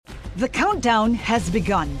The countdown has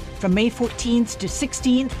begun. From May 14th to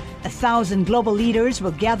 16th, 1,000 global leaders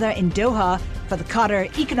will gather in Doha for the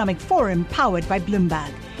Qatar Economic Forum powered by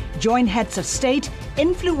Bloomberg. Join heads of state,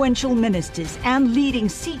 influential ministers, and leading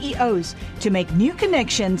CEOs to make new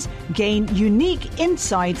connections, gain unique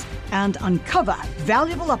insights, and uncover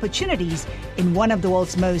valuable opportunities in one of the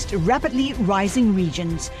world's most rapidly rising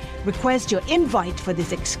regions. Request your invite for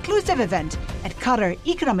this exclusive event at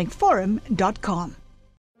QatarEconomicForum.com.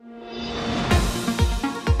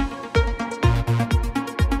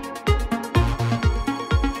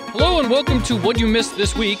 Hello and welcome to What You Missed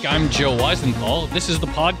This Week. I'm Joe Weisenthal. This is the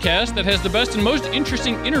podcast that has the best and most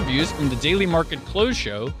interesting interviews from the Daily Market Close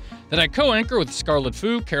show that I co-anchor with Scarlett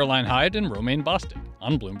Fu, Caroline Hyde, and Romaine Bostick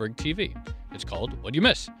on Bloomberg TV. It's called What You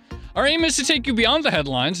Miss. Our aim is to take you beyond the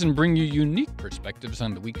headlines and bring you unique perspectives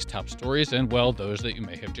on the week's top stories and, well, those that you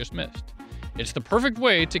may have just missed. It's the perfect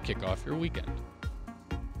way to kick off your weekend.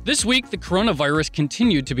 This week, the coronavirus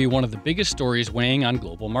continued to be one of the biggest stories weighing on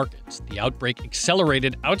global markets. The outbreak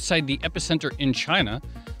accelerated outside the epicenter in China,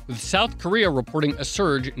 with South Korea reporting a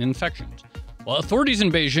surge in infections, while authorities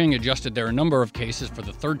in Beijing adjusted their number of cases for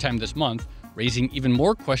the third time this month, raising even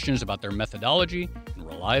more questions about their methodology and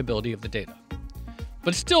reliability of the data.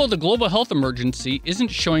 But still, the global health emergency isn't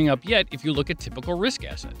showing up yet if you look at typical risk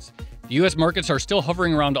assets. The U.S. markets are still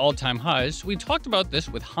hovering around all-time highs, so we talked about this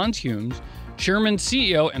with Hans Humes, Chairman,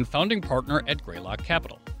 CEO, and founding partner at Greylock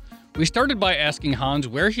Capital. We started by asking Hans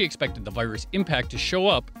where he expected the virus impact to show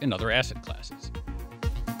up in other asset classes.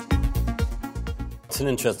 It's an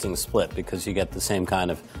interesting split because you get the same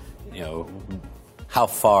kind of, how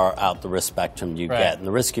far out the risk spectrum you get. And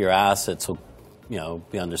the riskier assets will,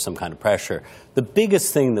 be under some kind of pressure. The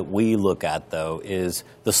biggest thing that we look at, though, is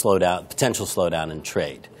the potential slowdown in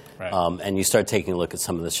trade. Right. And you start taking a look at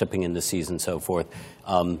some of the shipping indices and so forth.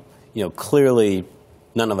 Clearly,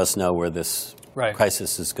 none of us know where this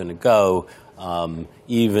crisis is going to go.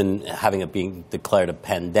 Even having it being declared a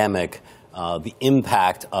pandemic, the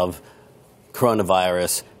impact of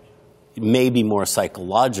coronavirus may be more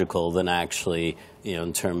psychological than actually,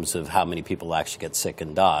 in terms of how many people actually get sick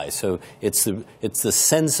and die. So it's the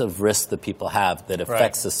sense of risk that people have that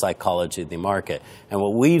affects the psychology of the market. And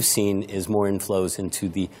what we've seen is more inflows into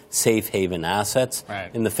the safe haven assets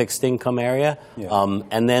in the fixed income area. Yeah.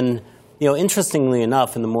 And then, interestingly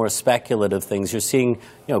enough, in the more speculative things, you're seeing,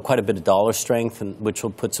 quite a bit of dollar strength, which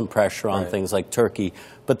will put some pressure on things like Turkey.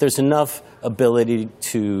 But there's enough ability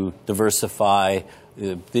to diversify.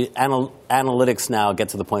 The analytics now get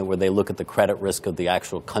to the point where they look at the credit risk of the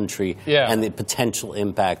actual country and the potential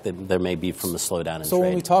impact that there may be from a slowdown in trade. So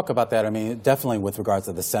when we talk about that, definitely with regards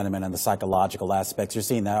to the sentiment and the psychological aspects, you're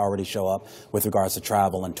seeing that already show up with regards to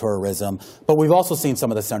travel and tourism. But we've also seen some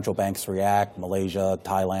of the central banks react, Malaysia,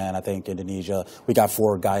 Thailand, I think Indonesia. We got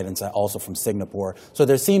forward guidance also from Singapore. So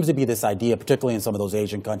there seems to be this idea, particularly in some of those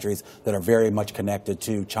Asian countries that are very much connected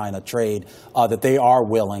to China trade, that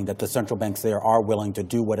the central banks there are willing to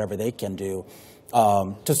do whatever they can do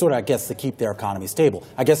to sort of, to keep their economy stable.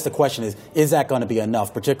 I guess the question is that going to be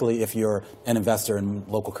enough, particularly if you're an investor in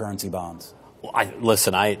local currency bonds? Well, I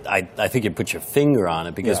think you put your finger on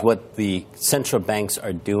it because what the central banks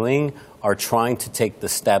are doing are trying to take the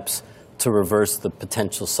steps to reverse the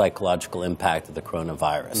potential psychological impact of the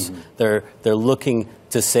coronavirus. Mm-hmm. They're looking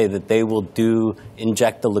to say that they will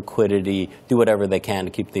inject the liquidity, do whatever they can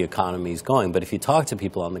to keep the economies going. But if you talk to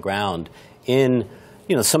people on the ground in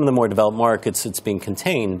some of the more developed markets, it's being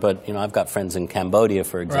contained. But I've got friends in Cambodia,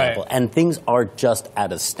 for example, and things are just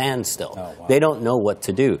at a standstill. Oh, wow. They don't know what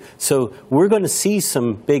to do. So we're going to see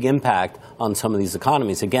some big impact on some of these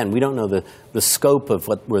economies. Again, we don't know the scope of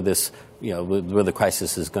where the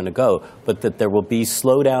crisis is going to go, but that there will be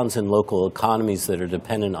slowdowns in local economies that are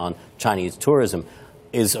dependent on Chinese tourism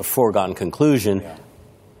is a foregone conclusion. Yeah.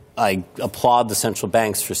 I applaud the central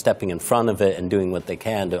banks for stepping in front of it and doing what they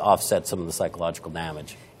can to offset some of the psychological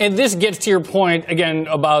damage. And this gets to your point, again,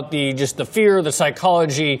 about the fear, the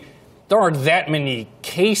psychology. There aren't that many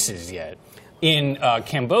cases yet in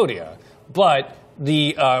Cambodia, but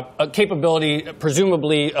the capability,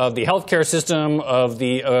 presumably, of the healthcare system, of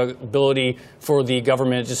the ability for the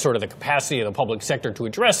government, just sort of the capacity of the public sector to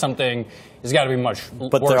address something, has got to be much worse.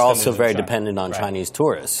 But they're also very dependent on Chinese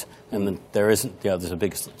tourists. And there's a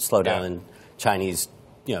big slowdown in Chinese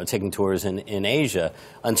taking tours in Asia.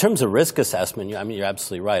 In terms of risk assessment, I mean, you're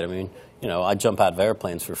absolutely right. I mean, I jump out of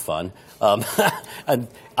airplanes for fun. And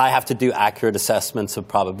I have to do accurate assessments of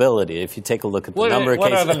probability. If you take a look at the number of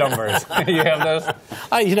cases... What are the numbers? You have those?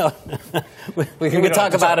 We can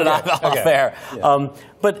talk about it off air. Yeah.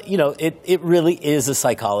 But, it really is a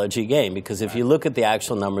psychology game, because if you look at the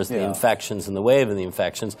actual numbers, the infections and the wave of the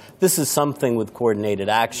infections, this is something with coordinated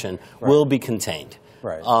action will be contained.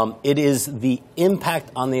 Right. It is the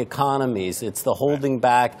impact on the economies. It's the holding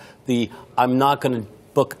back, I'm not going to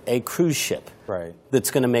book a cruise ship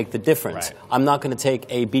that's going to make the difference. Right. I'm not going to take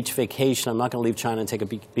a beach vacation. I'm not going to leave China and take a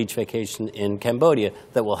beach vacation in Cambodia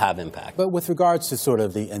that will have impact. But with regards to sort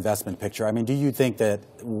of the investment picture, I mean, do you think that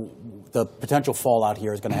the potential fallout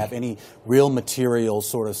here is going to have any real material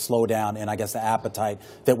sort of slowdown in, I guess, the appetite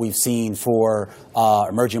that we've seen for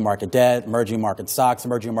emerging market debt, emerging market stocks,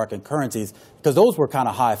 emerging market currencies? Because those were kind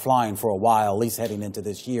of high flying for a while, at least heading into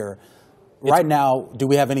this year. Right now, do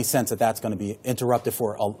we have any sense that that's going to be interrupted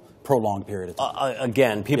for a prolonged period of time?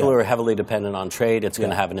 Again, people who are heavily dependent on trade, it's going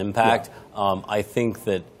to have an impact. Yeah. I think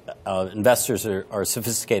that investors are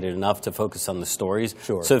sophisticated enough to focus on the stories.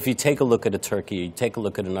 Sure. So if you take a look at a Turkey, you take a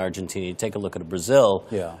look at an Argentina, you take a look at a Brazil,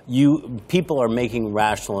 people are making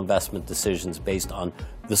rational investment decisions based on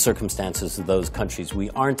the circumstances of those countries. We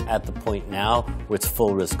aren't at the point now where it's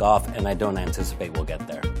full risk off, and I don't anticipate we'll get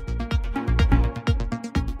there.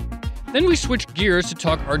 Then we switched gears to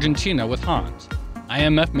talk Argentina with Hans.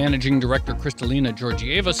 IMF Managing Director Kristalina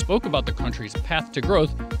Georgieva spoke about the country's path to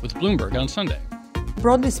growth with Bloomberg on Sunday.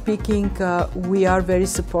 Broadly speaking, we are very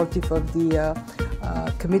supportive of the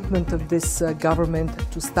commitment of this government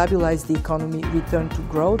to stabilize the economy, return to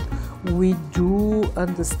growth. We do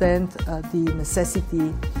understand the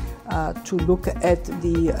necessity to look at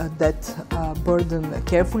the debt burden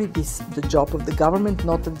carefully. This is the job of the government,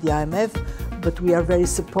 not of the IMF, but we are very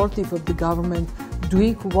supportive of the government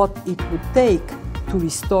doing what it would take to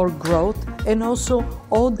restore growth, and also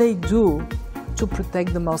all they do to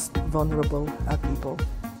protect the most vulnerable people.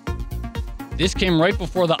 This came right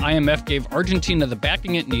before the IMF gave Argentina the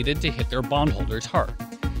backing it needed to hit their bondholders hard.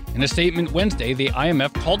 In a statement Wednesday, the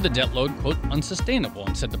IMF called the debt load, quote, unsustainable,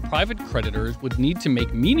 and said the private creditors would need to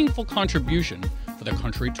make meaningful contribution for the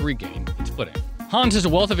country to regain its footing. Hans has a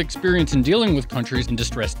wealth of experience in dealing with countries in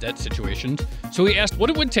distressed debt situations, so he asked what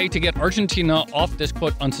it would take to get Argentina off this,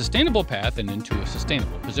 quote, unsustainable path and into a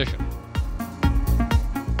sustainable position.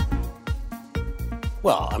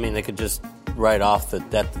 Well, I mean, they could just write off the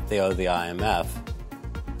debt that they owe the IMF,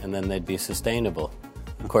 and then they'd be sustainable.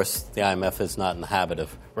 Of course, the IMF is not in the habit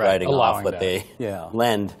of writing off what they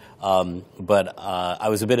lend, but I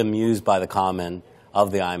was a bit amused by the comment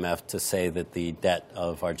of the IMF to say that the debt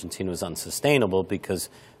of Argentina was unsustainable, because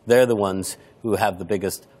they're the ones who have the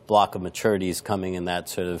biggest block of maturities coming in that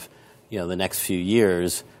sort of, the next few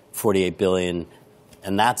years, 48 billion.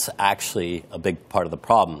 And that's actually a big part of the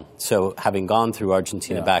problem. So having gone through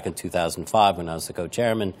Argentina back in 2005 when I was the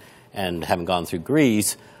co-chairman, and having gone through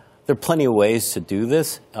Greece, there are plenty of ways to do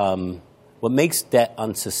this. What makes debt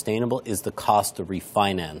unsustainable is the cost of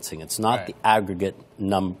refinancing. It's not the aggregate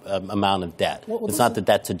amount of debt. It's not the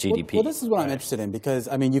debt to GDP. Well, this is what I'm interested in, because,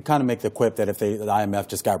 I mean, you kind of make the quip that if the IMF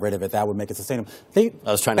just got rid of it, that would make it sustainable. I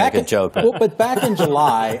was trying to make a joke. But back in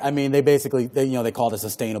July, I mean, they basically, they called it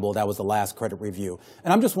sustainable. That was the last credit review.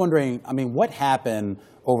 And I'm just wondering, I mean, what happened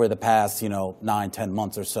over the past, 9-10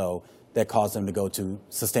 months or so that caused them to go to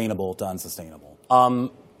sustainable to unsustainable?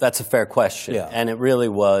 That's a fair question. Yeah. And it really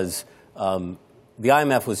was... the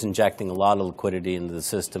IMF was injecting a lot of liquidity into the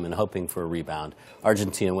system and hoping for a rebound.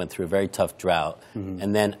 Argentina went through a very tough drought. Mm-hmm.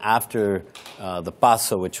 And then after the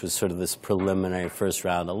PASO, which was sort of this preliminary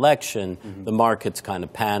first-round election, the markets kind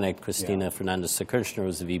of panicked. Cristina Fernandez de Kirchner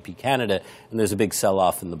was the VP candidate, and there's a big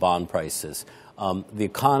sell-off in the bond prices. The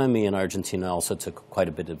economy in Argentina also took quite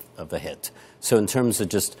a bit of a hit. So in terms of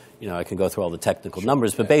just, I can go through all the technical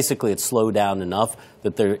numbers, but basically it's slowed down enough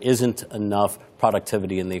that there isn't enough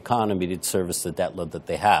productivity in the economy to service the debt load that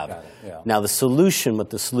they have. Got it, yeah. Now, what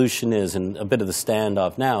the solution is, and a bit of the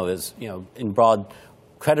standoff now is, in broad,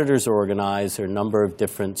 creditors are organized. There are a number of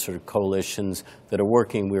different sort of coalitions that are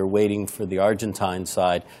working. We're waiting for the Argentine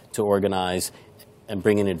side to organize and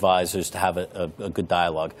bring in advisors to have a good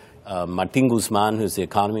dialogue. Martín Guzmán, who's the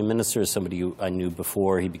economy minister, is somebody who I knew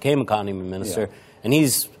before he became economy minister, and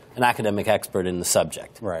he's an academic expert in the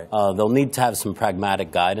subject. Right. They'll need to have some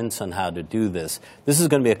pragmatic guidance on how to do this. This is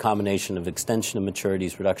going to be a combination of extension of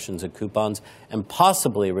maturities, reductions of coupons, and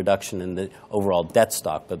possibly a reduction in the overall debt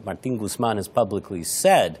stock. But Martín Guzmán has publicly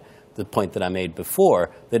said the the point that I made before,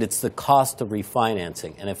 that it's the cost of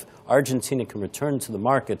refinancing. And if Argentina can return to the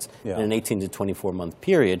markets in an 18 to 24-month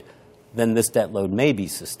period, then this debt load may be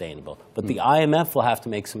sustainable. But the IMF will have to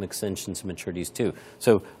make some extensions and maturities too.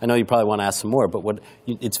 So I know you probably want to ask some more, but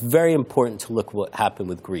it's very important to look at what happened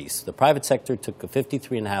with Greece. The private sector took a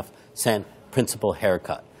 53.5-cent principal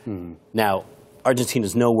haircut. Now,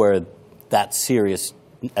 Argentina's nowhere that serious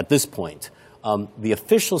at this point. The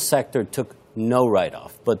official sector took no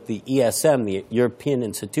write-off, but the ESM, the European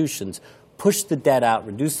institutions, pushed the debt out,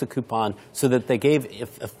 reduced the coupon, so that they gave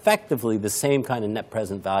effectively the same kind of net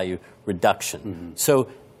present value reduction. So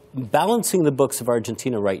balancing the books of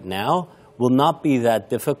Argentina right now will not be that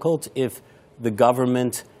difficult if the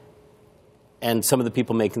government and some of the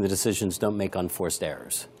people making the decisions don't make unforced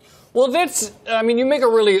errors. Well, you make a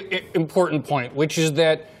really important point, which is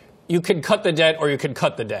that you can cut the debt or you can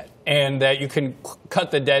cut the debt, and that you can cut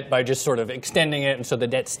the debt by just sort of extending it, and so the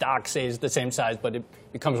debt stock stays the same size, but it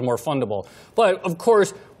becomes more fundable. But, of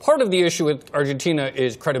course, part of the issue with Argentina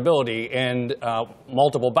is credibility, and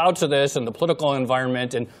multiple bouts of this, and the political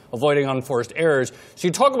environment, and avoiding unforced errors. So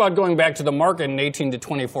you talk about going back to the market in 18 to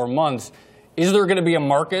 24 months. Is there going to be a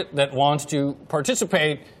market that wants to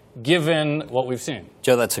participate given what we've seen?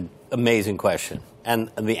 Joe, that's an amazing question. And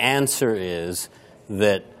the answer is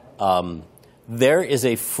that there is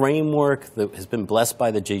a framework that has been blessed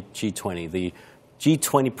by the G20, the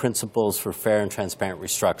G20 Principles for Fair and Transparent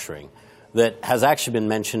Restructuring, that has actually been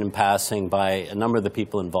mentioned in passing by a number of the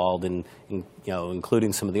people involved,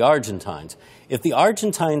 including some of the Argentines. If the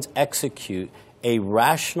Argentines execute a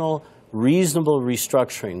rational, reasonable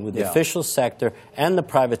restructuring with the official sector and the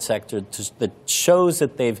private sector that shows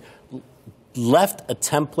that they've left a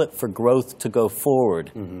template for growth to go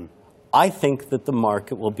forward, I think that the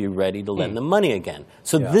market will be ready to lend them money again.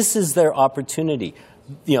 So this is their opportunity.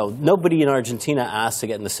 Nobody in Argentina asked to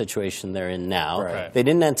get in the situation they're in now. Right. They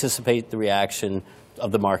didn't anticipate the reaction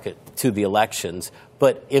of the market to the elections.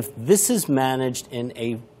 But if this is managed in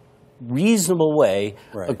a reasonable way,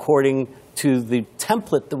 according to the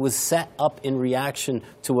template that was set up in reaction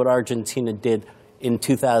to what Argentina did in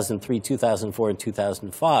 2003, 2004, and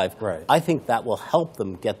 2005, I think that will help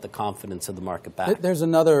them get the confidence of the market back. There's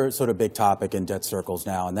another sort of big topic in debt circles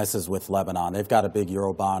now, and this is with Lebanon. They've got a big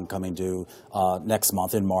Euro bond coming due next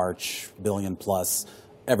month in March, billion plus.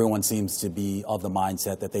 Everyone seems to be of the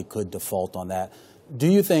mindset that they could default on that. Do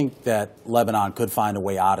you think that Lebanon could find a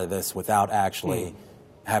way out of this without actually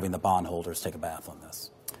having the bondholders take a bath on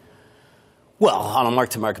this? Well, on a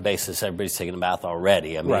mark-to-market basis, everybody's taking a bath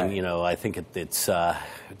already. I mean, I think it's that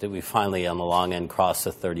we finally, on the long end, crossed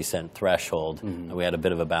the 30-cent threshold. And we had a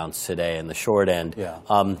bit of a bounce today in the short end.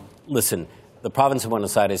 Listen, the province of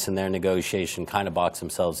Buenos Aires in their negotiation kind of boxed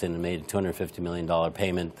themselves in and made a $250 million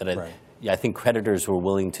payment that I think creditors were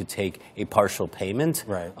willing to take a partial payment.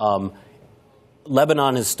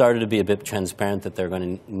 Lebanon has started to be a bit transparent that they're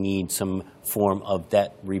going to need some form of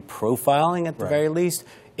debt reprofiling at the very least.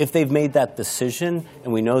 If they've made that decision,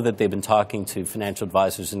 and we know that they've been talking to financial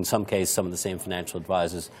advisors, in some cases some of the same financial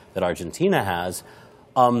advisors that Argentina has,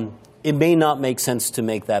 it may not make sense to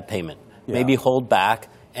make that payment. Maybe hold back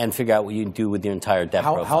and figure out what you do with your entire debt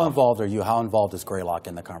profile. How involved are you? How involved is Greylock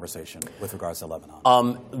in the conversation with regards to Lebanon?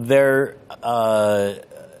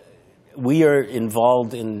 We are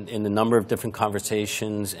involved in a number of different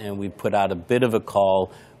conversations, and we put out a bit of a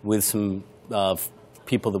call with some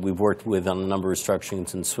people that we've worked with on a number of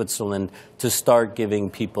restructurings in Switzerland to start giving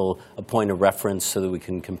people a point of reference so that we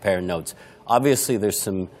can compare notes. Obviously, there's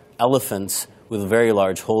some elephants with very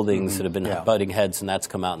large holdings that have been butting heads, and that's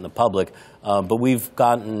come out in the public. But we've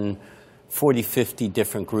gotten 40, 50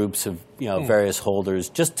 different groups of various holders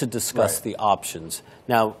just to discuss the options.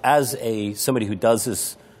 Now, as somebody who does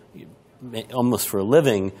this almost for a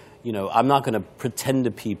living, I'm not going to pretend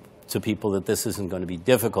to people that this isn't going to be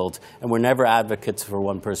difficult, and we're never advocates for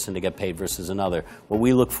one person to get paid versus another. What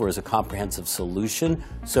we look for is a comprehensive solution.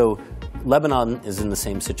 So Lebanon is in the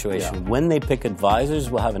same situation. When they pick advisors,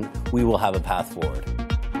 we will have a path forward.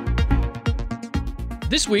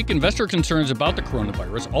 This week, investor concerns about the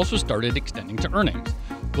coronavirus also started extending to earnings.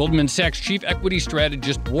 Goldman Sachs chief equity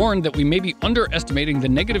strategist warned that we may be underestimating the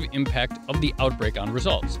negative impact of the outbreak on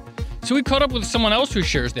results. So we caught up with someone else who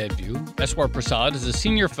shares that view. Eswar Prasad is a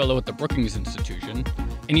senior fellow at the Brookings Institution,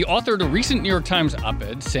 and he authored a recent New York Times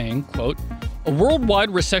op-ed saying, quote, "A worldwide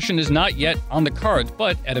recession is not yet on the cards,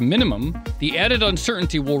 but at a minimum, the added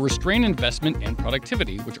uncertainty will restrain investment and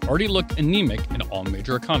productivity, which already looked anemic in all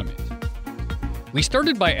major economies." We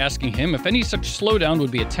started by asking him if any such slowdown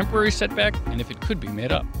would be a temporary setback and if it could be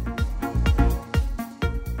made up.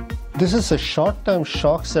 This is a short-term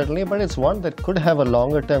shock, certainly, but it's one that could have a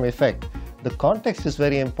longer-term effect. The context is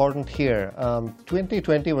very important here.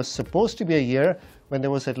 2020 was supposed to be a year when there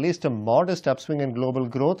was at least a modest upswing in global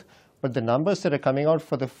growth, but the numbers that are coming out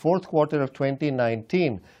for the fourth quarter of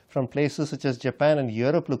 2019 from places such as Japan and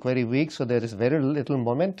Europe look very weak, so there is very little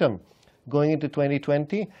momentum going into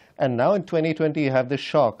 2020. And now in 2020, you have this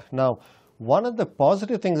shock. Now, one of the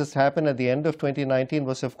positive things that's happened at the end of 2019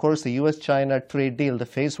 was, of course, the US-China trade deal, the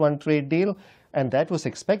Phase 1 trade deal, and that was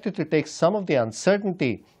expected to take some of the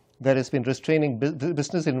uncertainty that has been restraining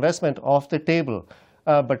business investment off the table.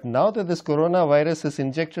 But now that this coronavirus has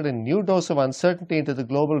injected a new dose of uncertainty into the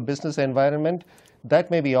global business environment, that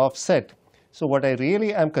may be offset. So what I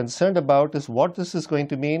really am concerned about is what this is going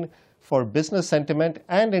to mean for business sentiment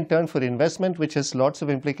and in turn for investment, which has lots of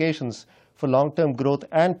implications for long-term growth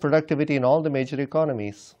and productivity in all the major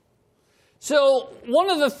economies. So one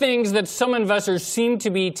of the things that some investors seem to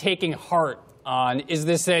be taking heart on is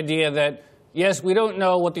this idea that, yes, we don't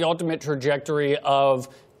know what the ultimate trajectory of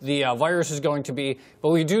the virus is going to be, but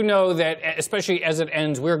we do know that, especially as it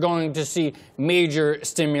ends, we're going to see major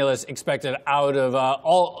stimulus expected out of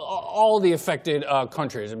all the affected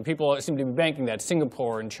countries. And people seem to be banking that,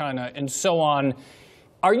 Singapore and China and so on.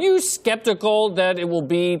 Are you skeptical that it will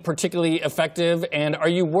be particularly effective? And are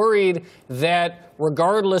you worried that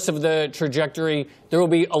regardless of the trajectory, there will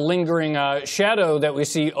be a lingering shadow that we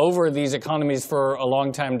see over these economies for a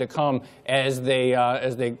long time to come as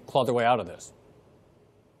they claw their way out of this?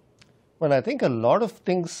 Well, I think a lot of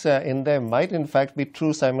things in there might in fact be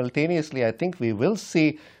true simultaneously. I think we will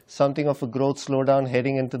see something of a growth slowdown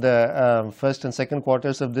heading into the first and second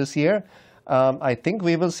quarters of this year. I think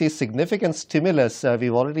we will see significant stimulus.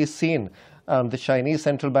 We've already seen the Chinese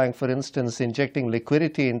central bank, for instance, injecting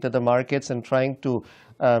liquidity into the markets and trying to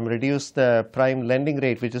reduce the prime lending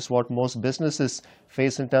rate, which is what most businesses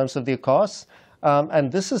face in terms of their costs.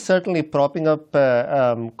 And this is certainly propping up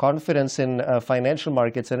confidence in financial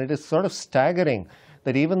markets. And it is sort of staggering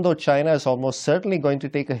that even though China is almost certainly going to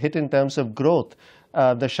take a hit in terms of growth,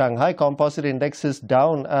 the Shanghai Composite Index is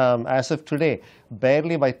down as of today,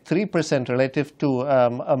 barely by 3% relative to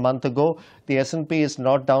a month ago. The S&P is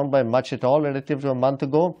not down by much at all relative to a month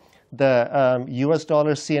ago. The US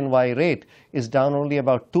dollar CNY rate is down only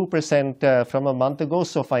about 2% from a month ago.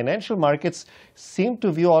 So financial markets seem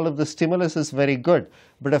to view all of the stimulus as very good.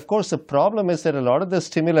 But of course, the problem is that a lot of the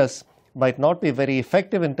stimulus might not be very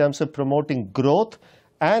effective in terms of promoting growth.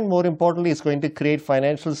 And more importantly, it's going to create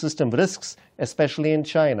financial system risks, especially in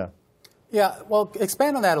China. Yeah, well,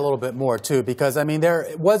 expand on that a little bit more, too, because, I mean, there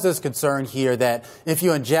was this concern here that if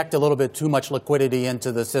you inject a little bit too much liquidity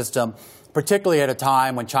into the system, particularly at a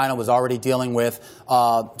time when China was already dealing with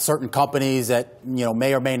certain companies that, you know,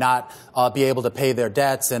 may or may not be able to pay their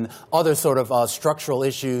debts and other sort of structural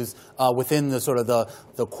issues within the sort of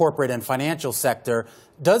the corporate and financial sector,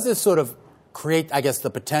 does this sort of create, I guess, the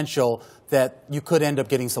potential that you could end up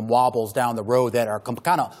getting some wobbles down the road that are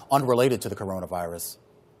kind of unrelated to the coronavirus?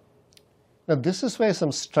 Now, this is where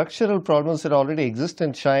some structural problems that already exist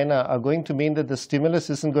in China are going to mean that the stimulus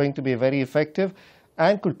isn't going to be very effective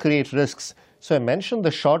and could create risks. So I mentioned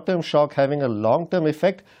the short-term shock having a long-term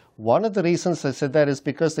effect. One of the reasons I said that is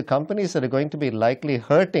because the companies that are going to be likely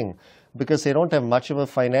hurting because they don't have much of a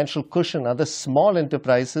financial cushion are the small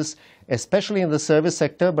enterprises, especially in the service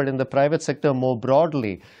sector, but in the private sector more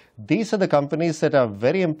broadly. These are the companies that are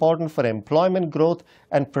very important for employment growth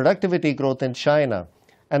and productivity growth in China.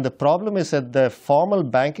 And the problem is that the formal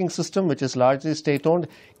banking system, which is largely state-owned,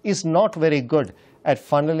 is not very good at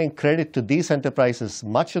funneling credit to these enterprises.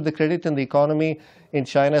 Much of the credit in the economy in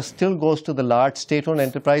China still goes to the large state-owned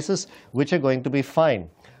enterprises, which are going to be fine.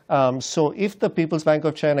 So if the People's Bank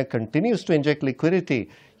of China continues to inject liquidity,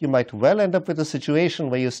 you might well end up with a situation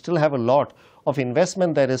where you still have a lot of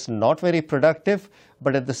investment that is not very productive,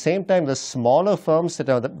 but at the same time, the smaller firms that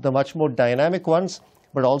are the much more dynamic ones,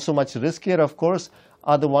 but also much riskier, of course,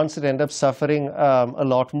 are the ones that end up suffering a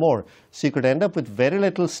lot more. So you could end up with very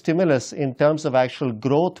little stimulus in terms of actual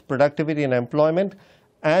growth, productivity, and employment,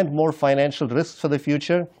 and more financial risks for the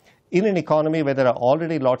future in an economy where there are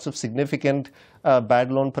already lots of significant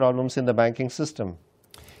bad loan problems in the banking system.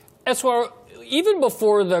 Eswar, even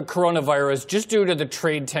before the coronavirus, just due to the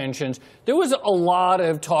trade tensions, there was a lot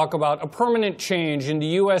of talk about a permanent change in the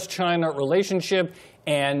U.S.-China relationship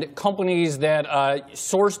and companies that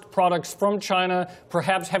sourced products from China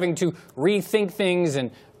perhaps having to rethink things and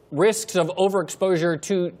risks of overexposure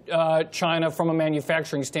to China from a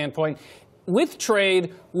manufacturing standpoint. with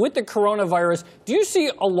trade, with the coronavirus, do you see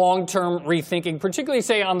a long-term rethinking, particularly,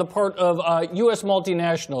 say, on the part of U.S.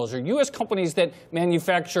 multinationals or U.S. companies that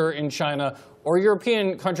manufacture in China or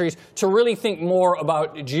European countries to really think more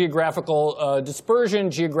about geographical dispersion,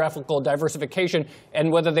 geographical diversification,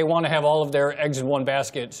 and whether they want to have all of their eggs in one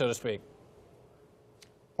basket, so to speak?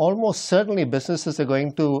 Almost certainly businesses are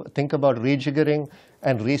going to think about rejiggering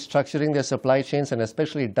and restructuring their supply chains and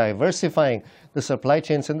especially diversifying the supply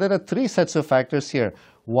chains. And there are three sets of factors here.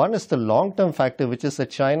 One is the long-term factor, which is that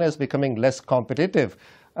China is becoming less competitive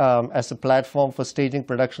as a platform for staging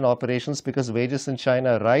production operations because wages in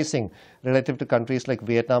China are rising relative to countries like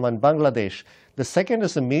Vietnam and Bangladesh. The second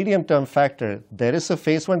is a medium-term factor. There is a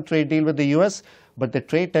phase one trade deal with the U.S., but the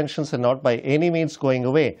trade tensions are not by any means going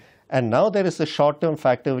away. And now there is a short-term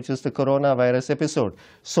factor, which is the coronavirus episode.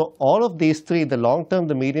 So all of these three, the long-term,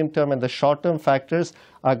 the medium-term, and the short-term factors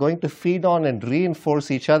are going to feed on and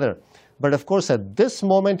reinforce each other. But of course, at this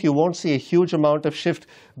moment, you won't see a huge amount of shift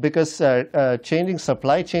because changing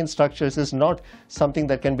supply chain structures is not something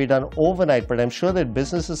that can be done overnight. But I'm sure that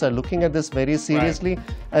businesses are looking at this very seriously. Right.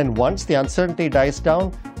 And once the uncertainty dies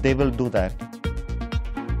down, they will do that.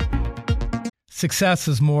 Success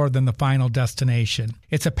is more than the final destination.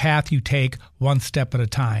 It's a path you take one step at a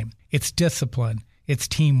time. It's discipline, it's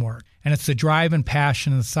teamwork, and it's the drive and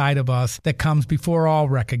passion inside of us that comes before all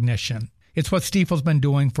recognition. It's what Stifel's been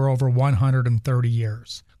doing for over 130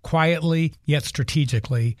 years. Quietly, yet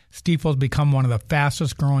strategically, Stifel's become one of the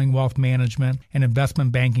fastest growing wealth management and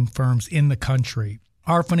investment banking firms in the country.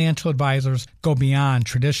 Our financial advisors go beyond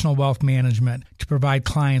traditional wealth management to provide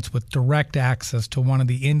clients with direct access to one of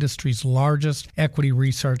the industry's largest equity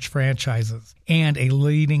research franchises and a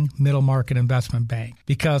leading middle market investment bank.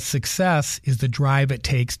 Because success is the drive it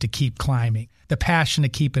takes to keep climbing, the passion to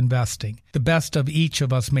keep investing, the best of each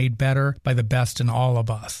of us made better by the best in all of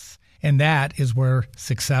us. And that is where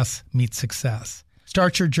success meets success.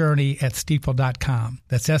 Start your journey at Stifel.com.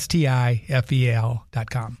 That's Stifel.com.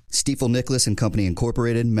 Stifel Nicholas and Company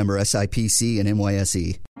Incorporated, member SIPC and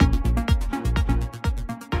NYSE.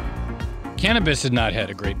 Cannabis has not had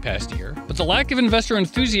a great past year, but the lack of investor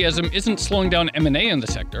enthusiasm isn't slowing down M&A in the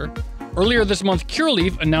sector. Earlier this month,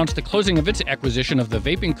 Curaleaf announced the closing of its acquisition of the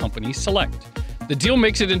vaping company Select. The deal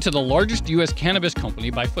makes it into the largest U.S. cannabis company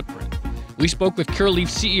by footprint. We spoke with Curaleaf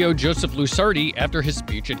CEO Joseph Lusardi after his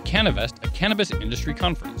speech at Cannavest, a cannabis industry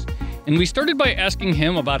conference. And we started by asking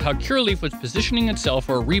him about how Curaleaf was positioning itself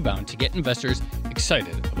for a rebound to get investors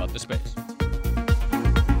excited about the space.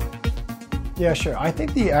 Yeah, sure. I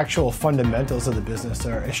think the actual fundamentals of the business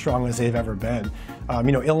are as strong as they've ever been.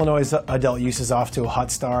 Illinois' adult use is off to a hot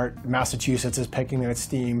start. Massachusetts is picking up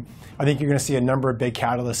steam. I think you're going to see a number of big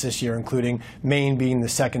catalysts this year, including Maine being the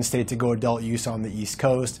second state to go adult use on the East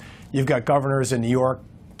Coast. You've got governors in New York,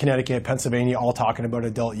 Connecticut, Pennsylvania, all talking about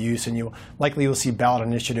adult use, and you likely will see ballot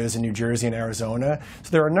initiatives in New Jersey and Arizona. So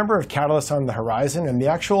there are a number of catalysts on the horizon, and the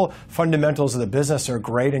actual fundamentals of the business are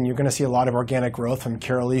great, and you're going to see a lot of organic growth from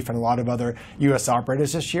Curaleaf and a lot of other U.S.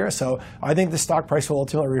 operators this year. So I think the stock price will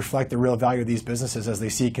ultimately reflect the real value of these businesses as they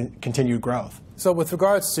see continued growth. So with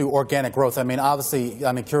regards to organic growth,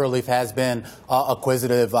 Curaleaf has been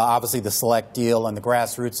acquisitive, obviously the Select deal and the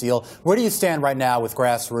Grassroots deal. Where do you stand right now with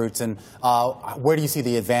Grassroots, and where do you see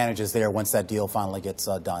the advantages there once that deal finally gets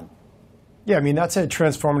done? Yeah, that's a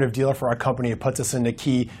transformative deal for our company. It puts us into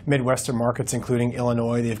key Midwestern markets, including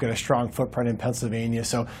Illinois. They've got a strong footprint in Pennsylvania.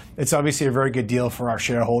 So it's obviously a very good deal for our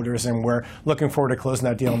shareholders, and we're looking forward to closing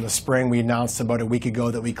that deal in the spring. We announced about a week ago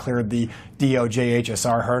that we cleared the DOJ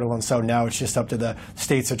HSR hurdle, and so now it's just up to the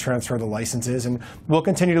states to transfer the licenses. And we'll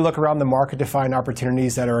continue to look around the market to find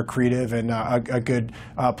opportunities that are accretive and a good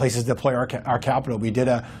places to deploy our capital. We did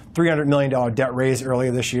a $300 million debt raise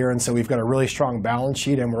earlier this year, and so we've got a really strong balance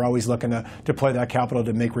sheet, and we're always looking to deploy that capital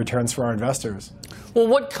to make returns for our investors. Well,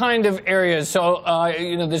 what kind of areas? So,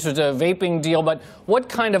 this was a vaping deal, but what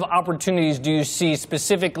kind of opportunities do you see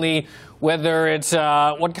specifically, whether it's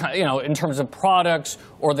in terms of products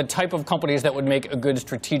or the type of companies that would make a good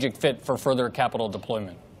strategic fit for further capital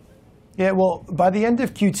deployment? Yeah, well, by the end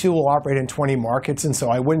of Q2, we'll operate in 20 markets, and so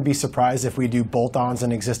I wouldn't be surprised if we do bolt-ons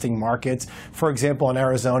in existing markets. For example, in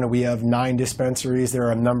Arizona, we have 9 dispensaries. There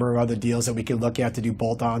are a number of other deals that we could look at to do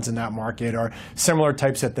bolt-ons in that market or similar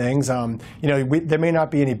types of things. There may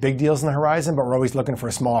not be any big deals on the horizon, but we're always looking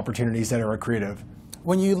for small opportunities that are accretive.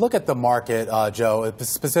 When you look at the market, Joe,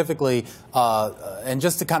 specifically, and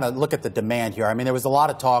just to kind of look at the demand here, I mean, there was a lot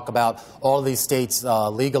of talk about all of these states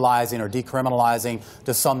legalizing or decriminalizing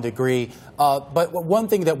to some degree. But one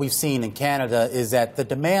thing that we've seen in Canada is that the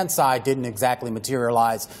demand side didn't exactly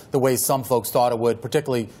materialize the way some folks thought it would,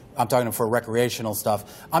 particularly I'm talking for recreational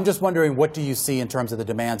stuff. I'm just wondering, what do you see in terms of the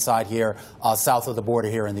demand side here south of the border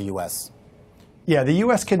here in the U.S.? Yeah, the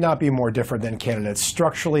U.S. could not be more different than Canada. It's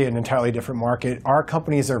structurally an entirely different market. Our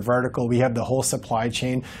companies are vertical. We have the whole supply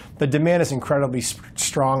chain. The demand is incredibly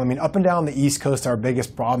strong. I mean, up and down the East Coast, our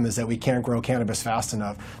biggest problem is that we can't grow cannabis fast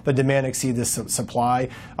enough. The demand exceeds the supply.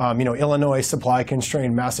 Illinois supply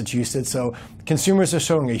constrained, Massachusetts. So consumers are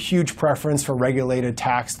showing a huge preference for regulated,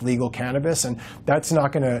 taxed, legal cannabis, and that's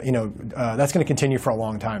not going to, that's going to continue for a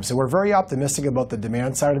long time. So we're very optimistic about the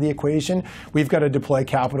demand side of the equation. We've got to deploy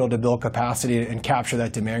capital to build capacity and capture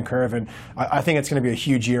that demand curve. And I think it's going to be a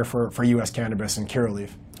huge year for U.S. cannabis and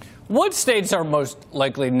Curaleaf. What states are most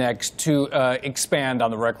likely next to expand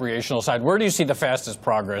on the recreational side? Where do you see the fastest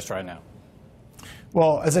progress right now?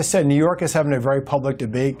 Well, as I said, New York is having a very public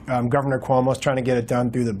debate. Governor Cuomo is trying to get it done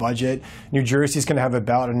through the budget. New Jersey is going to have a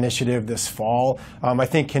ballot initiative this fall. I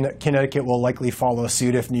think Connecticut will likely follow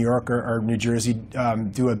suit if New York or New Jersey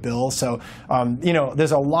do a bill. So,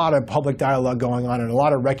 there's a lot of public dialogue going on and a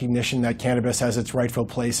lot of recognition that cannabis has its rightful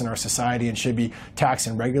place in our society and should be taxed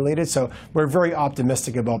and regulated. So we're very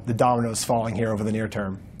optimistic about the dominoes falling here over the near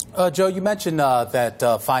term. Joe, you mentioned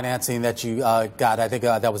that financing that you got. I think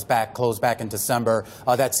that was closed back in December.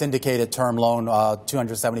 That syndicated term loan,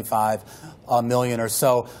 $275 million or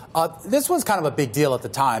so. This was kind of a big deal at the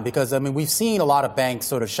time because, I mean, we've seen a lot of banks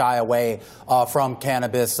sort of shy away from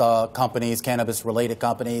cannabis companies, cannabis-related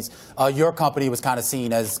companies. Your company was kind of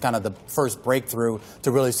seen as kind of the first breakthrough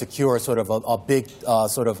to really secure sort of a big a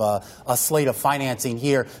slate of financing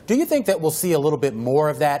here. Do you think that we'll see a little bit more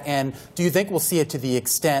of that? And do you think we'll see it to the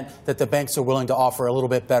extent that the banks are willing to offer a little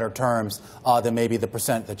bit better terms than maybe the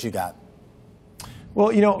percent that you got?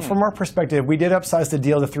 Well, from our perspective, we did upsize the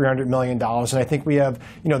deal to $300 million, and I think we have,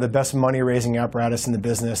 the best money-raising apparatus in the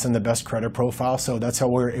business and the best credit profile, so that's how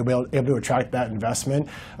we're able to attract that investment.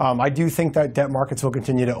 I do think that debt markets will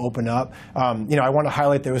continue to open up. I want to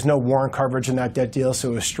highlight there was no warrant coverage in that debt deal,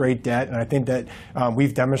 so it was straight debt, and I think that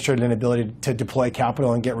we've demonstrated an ability to deploy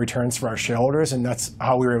capital and get returns for our shareholders, and that's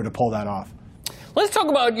how we were able to pull that off. Let's talk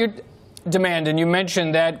about your demand, and you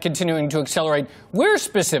mentioned that continuing to accelerate. Where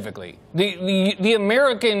specifically? The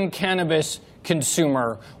American cannabis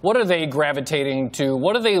consumer, what are they gravitating to?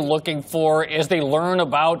 What are they looking for as they learn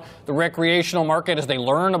about the recreational market, as they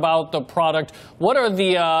learn about the product? What are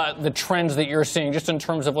the trends that you're seeing just in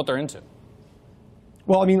terms of what they're into?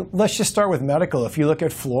 Well, I mean, let's just start with medical. If you look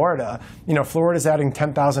at Florida, Florida's adding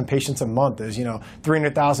 10,000 patients a month. There's,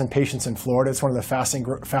 300,000 patients in Florida. It's one of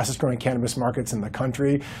the fastest growing cannabis markets in the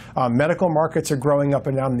country. Medical markets are growing up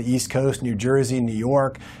and down the East Coast, New Jersey, New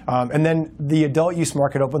York. And then the adult use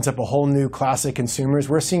market opens up a whole new class of consumers.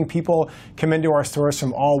 We're seeing people come into our stores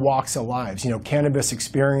from all walks of lives, cannabis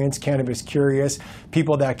experience, cannabis curious,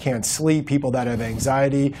 people that can't sleep, people that have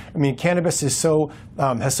anxiety. I mean, cannabis is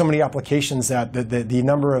has so many applications that the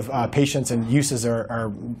number of patients and uses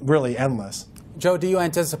are really endless. Joe, do you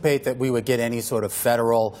anticipate that we would get any sort of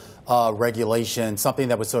federal regulation, something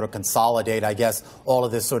that would sort of consolidate, I guess, all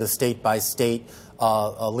of this sort of state-by-state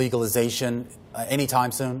legalization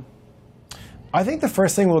anytime soon? I think the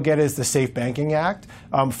first thing we'll get is the Safe Banking Act,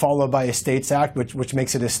 followed by a States Act, which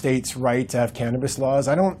makes it a state's right to have cannabis laws.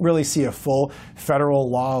 I don't really see a full federal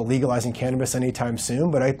law legalizing cannabis anytime soon,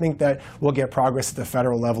 but I think that we'll get progress at the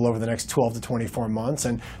federal level over the next 12 to 24 months,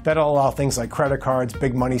 and that'll allow things like credit cards,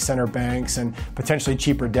 big money center banks, and potentially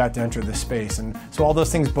cheaper debt to enter the space. And so all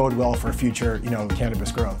those things bode well for future,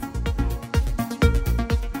 cannabis growth.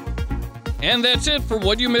 And that's it for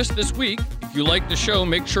What You Missed This Week. If you like the show,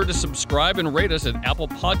 make sure to subscribe and rate us at Apple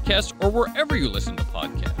Podcasts or wherever you listen to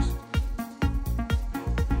podcasts.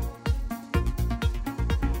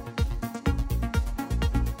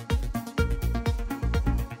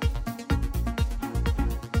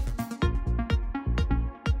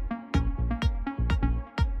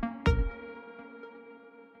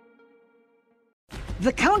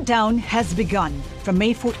 The countdown has begun. From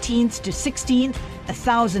May 14th to 16th,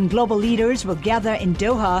 1,000 global leaders will gather in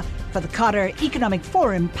Doha for the Qatar Economic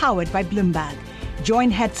Forum powered by Bloomberg. Join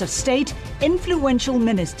heads of state, influential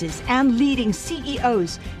ministers, and leading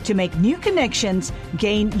CEOs to make new connections,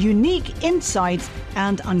 gain unique insights,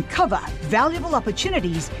 and uncover valuable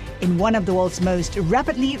opportunities in one of the world's most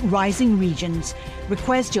rapidly rising regions.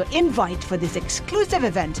 Request your invite for this exclusive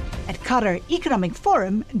event at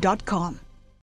QatarEconomicForum.com.